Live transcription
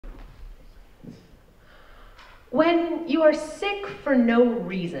When you are sick for no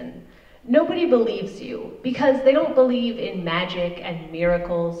reason, nobody believes you because they don't believe in magic and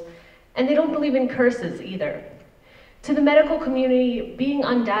miracles, and they don't believe in curses either. To the medical community, being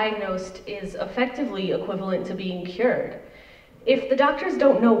undiagnosed is effectively equivalent to being cured. If the doctors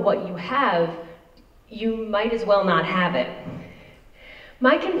don't know what you have, you might as well not have it.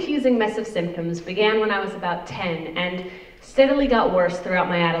 My confusing mess of symptoms began when I was about 10 and steadily got worse throughout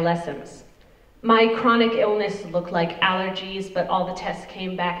my adolescence. My chronic illness looked like allergies, but all the tests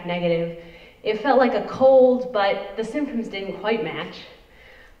came back negative. It felt like a cold, but the symptoms didn't quite match.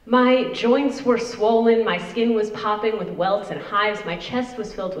 My joints were swollen, my skin was popping with welts and hives, my chest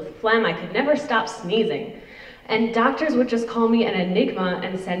was filled with phlegm, I could never stop sneezing. And doctors would just call me an enigma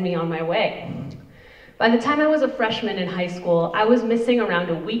and send me on my way. By the time I was a freshman in high school, I was missing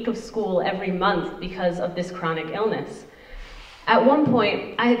around a week of school every month because of this chronic illness. At one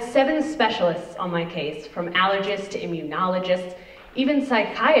point, I had 7 specialists on my case, from allergists to immunologists, even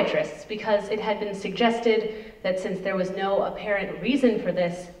psychiatrists, because it had been suggested that since there was no apparent reason for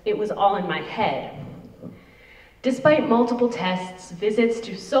this, it was all in my head. Despite multiple tests, visits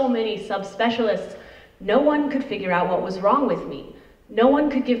to so many subspecialists, no one could figure out what was wrong with me. No one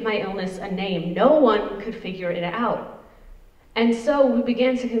could give my illness a name. No one could figure it out. And so we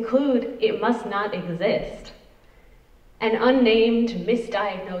began to conclude it must not exist. An unnamed,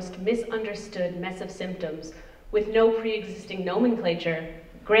 misdiagnosed, misunderstood mess of symptoms with no pre-existing nomenclature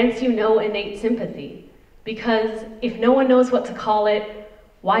grants you no innate sympathy, because if no one knows what to call it,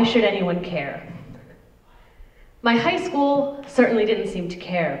 why should anyone care? My high school certainly didn't seem to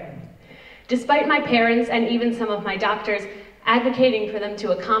care. Despite my parents and even some of my doctors advocating for them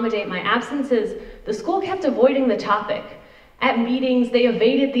to accommodate my absences, the school kept avoiding the topic. At meetings, they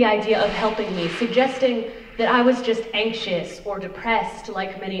evaded the idea of helping me, suggesting that I was just anxious or depressed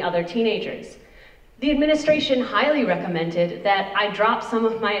like many other teenagers. The administration highly recommended that I drop some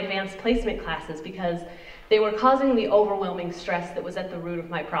of my advanced placement classes because they were causing the overwhelming stress that was at the root of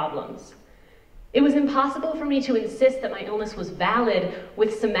my problems. It was impossible for me to insist that my illness was valid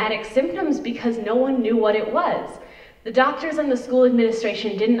with somatic symptoms because no one knew what it was. The doctors and the school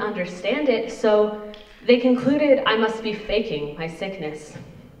administration didn't understand it, so they concluded I must be faking my sickness.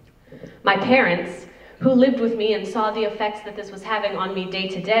 My parents, who lived with me and saw the effects that this was having on me day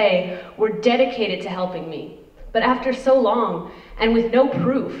to day, were dedicated to helping me. But after so long, and with no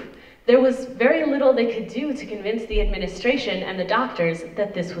proof, there was very little they could do to convince the administration and the doctors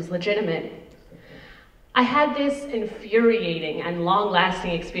that this was legitimate. I had this infuriating and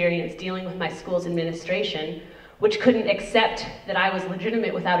long-lasting experience dealing with my school's administration, which couldn't accept that I was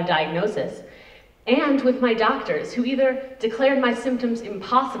legitimate without a diagnosis, and with my doctors, who either declared my symptoms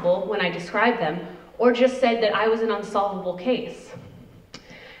impossible when I described them, or just said that I was an unsolvable case.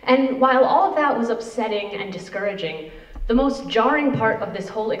 And while all of that was upsetting and discouraging, the most jarring part of this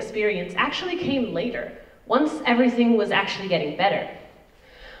whole experience actually came later, once everything was actually getting better.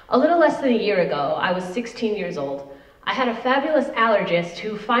 A little less than a year ago, I was 16 years old. I had a fabulous allergist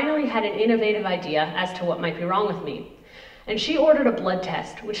who finally had an innovative idea as to what might be wrong with me. And she ordered a blood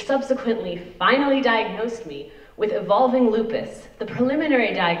test, which subsequently finally diagnosed me with evolving lupus, the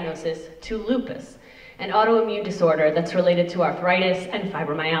preliminary diagnosis to lupus, an autoimmune disorder that's related to arthritis and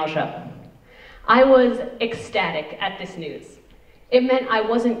fibromyalgia. I was ecstatic at this news. It meant I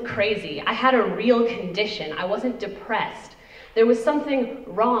wasn't crazy. I had a real condition. I wasn't depressed. There was something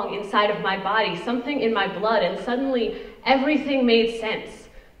wrong inside of my body, something in my blood, and suddenly everything made sense.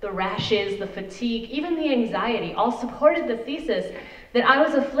 The rashes, the fatigue, even the anxiety all supported the thesis that I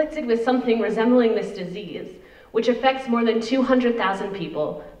was afflicted with something resembling this disease, which affects more than 200,000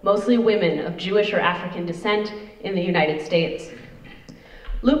 people, mostly women of Jewish or African descent in the United States.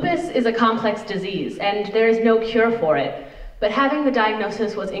 Lupus is a complex disease, and there is no cure for it, but having the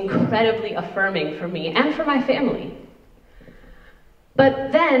diagnosis was incredibly affirming for me and for my family.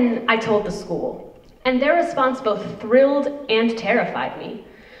 But then I told the school, and their response both thrilled and terrified me.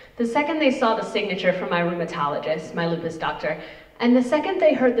 The second they saw the signature from my rheumatologist, my lupus doctor, and the second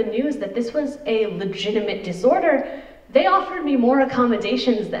they heard the news that this was a legitimate disorder, they offered me more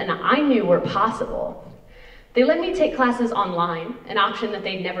accommodations than I knew were possible. They let me take classes online, an option that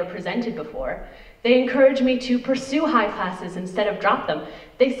they'd never presented before. They encouraged me to pursue high classes instead of drop them.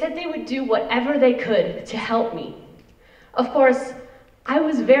 They said they would do whatever they could to help me. Of course, I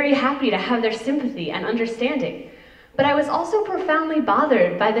was very happy to have their sympathy and understanding, but I was also profoundly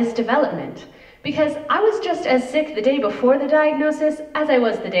bothered by this development, because I was just as sick the day before the diagnosis as I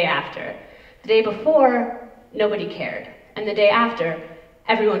was the day after. The day before, nobody cared, and the day after,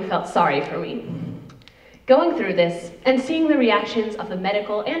 everyone felt sorry for me. Going through this and seeing the reactions of the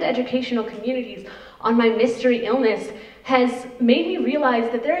medical and educational communities on my mystery illness has made me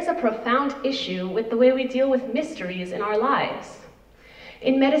realize that there is a profound issue with the way we deal with mysteries in our lives.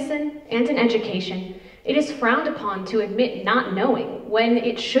 In medicine and in education, it is frowned upon to admit not knowing when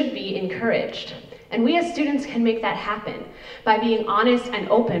it should be encouraged. And we as students can make that happen by being honest and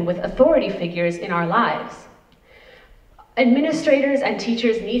open with authority figures in our lives. Administrators and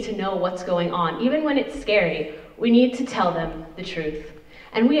teachers need to know what's going on. Even when it's scary, we need to tell them the truth.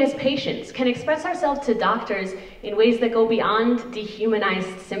 And we as patients can express ourselves to doctors in ways that go beyond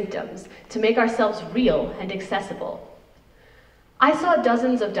dehumanized symptoms to make ourselves real and accessible. I saw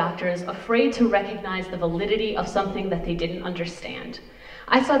dozens of doctors afraid to recognize the validity of something that they didn't understand.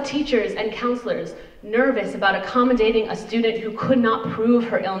 I saw teachers and counselors nervous about accommodating a student who could not prove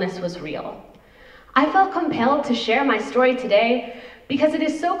her illness was real. I felt compelled to share my story today because it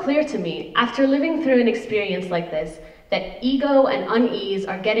is so clear to me, after living through an experience like this, that ego and unease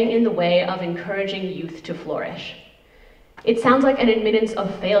are getting in the way of encouraging youth to flourish. It sounds like an admittance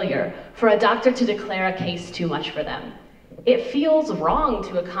of failure for a doctor to declare a case too much for them. It feels wrong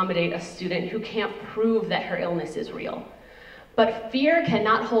to accommodate a student who can't prove that her illness is real. But fear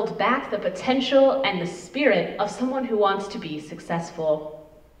cannot hold back the potential and the spirit of someone who wants to be successful.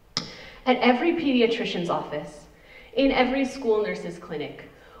 At every pediatrician's office, in every school nurse's clinic,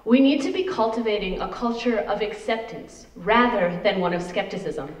 we need to be cultivating a culture of acceptance rather than one of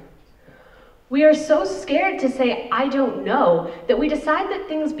skepticism. We are so scared to say, "I don't know," that we decide that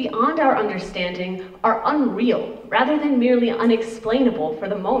things beyond our understanding are unreal rather than merely unexplainable for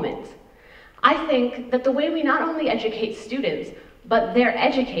the moment. I think that the way we not only educate students, but their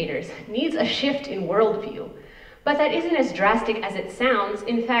educators needs a shift in worldview. But that isn't as drastic as it sounds.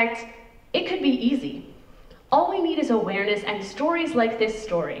 In fact, it could be easy. All we need is awareness and stories like this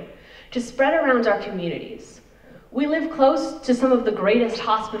story to spread around our communities. We live close to some of the greatest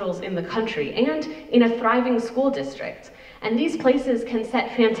hospitals in the country and in a thriving school district, and these places can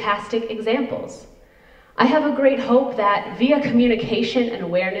set fantastic examples. I have a great hope that via communication and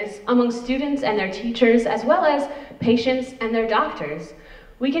awareness among students and their teachers, as well as patients and their doctors,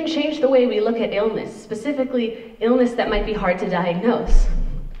 we can change the way we look at illness, specifically illness that might be hard to diagnose.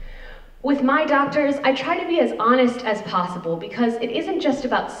 With my doctors, I try to be as honest as possible because it isn't just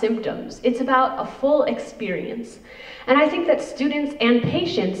about symptoms, it's about a full experience. And I think that students and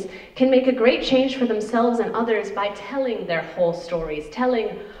patients can make a great change for themselves and others by telling their whole stories, telling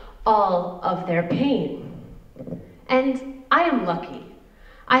all of their pain. And I am lucky.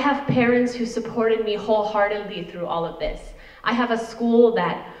 I have parents who supported me wholeheartedly through all of this. I have a school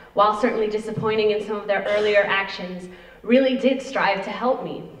that, while certainly disappointing in some of their earlier actions, really did strive to help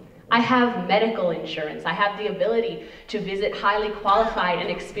me. I have medical insurance. I have the ability to visit highly qualified and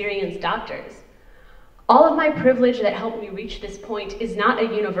experienced doctors. All of my privilege that helped me reach this point is not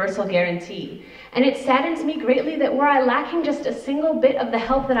a universal guarantee, and it saddens me greatly that were I lacking just a single bit of the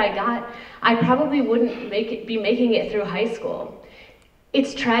help that I got, I probably wouldn't be making it through high school.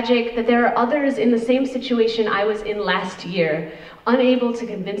 It's tragic that there are others in the same situation I was in last year, unable to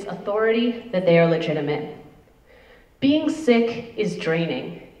convince authority that they are legitimate. Being sick is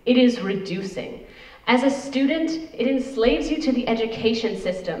draining. It is reducing. As a student, it enslaves you to the education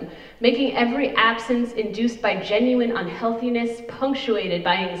system, making every absence induced by genuine unhealthiness punctuated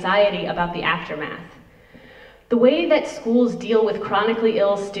by anxiety about the aftermath. The way that schools deal with chronically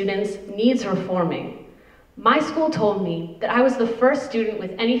ill students needs reforming. My school told me that I was the first student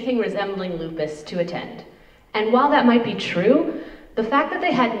with anything resembling lupus to attend. And while that might be true, the fact that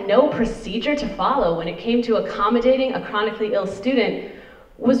they had no procedure to follow when it came to accommodating a chronically ill student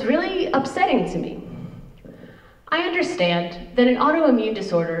was really upsetting to me. I understand that an autoimmune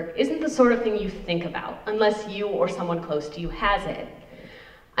disorder isn't the sort of thing you think about unless you or someone close to you has it.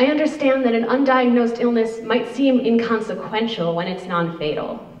 I understand that an undiagnosed illness might seem inconsequential when it's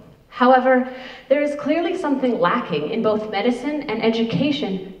non-fatal. However, there is clearly something lacking in both medicine and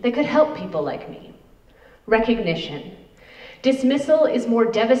education that could help people like me. Recognition. Dismissal is more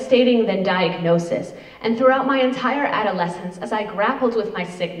devastating than diagnosis, and throughout my entire adolescence, as I grappled with my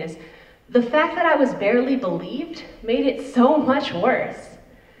sickness, the fact that I was barely believed made it so much worse.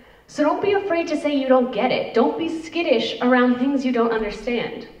 So don't be afraid to say you don't get it. Don't be skittish around things you don't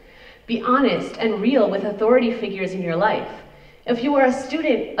understand. Be honest and real with authority figures in your life. If you are a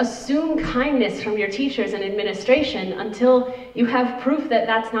student, assume kindness from your teachers and administration until you have proof that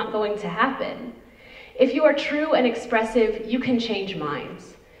that's not going to happen. If you are true and expressive, you can change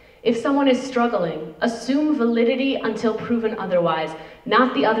minds. If someone is struggling, assume validity until proven otherwise,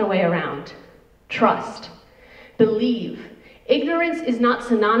 not the other way around. Trust. Believe. Ignorance is not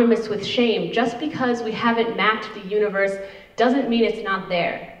synonymous with shame. Just because we haven't mapped the universe doesn't mean it's not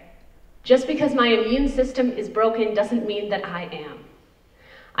there. Just because my immune system is broken doesn't mean that I am.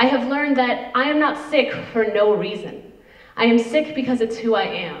 I have learned that I am not sick for no reason. I am sick because it's who I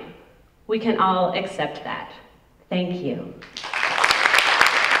am. We can all accept that. Thank you.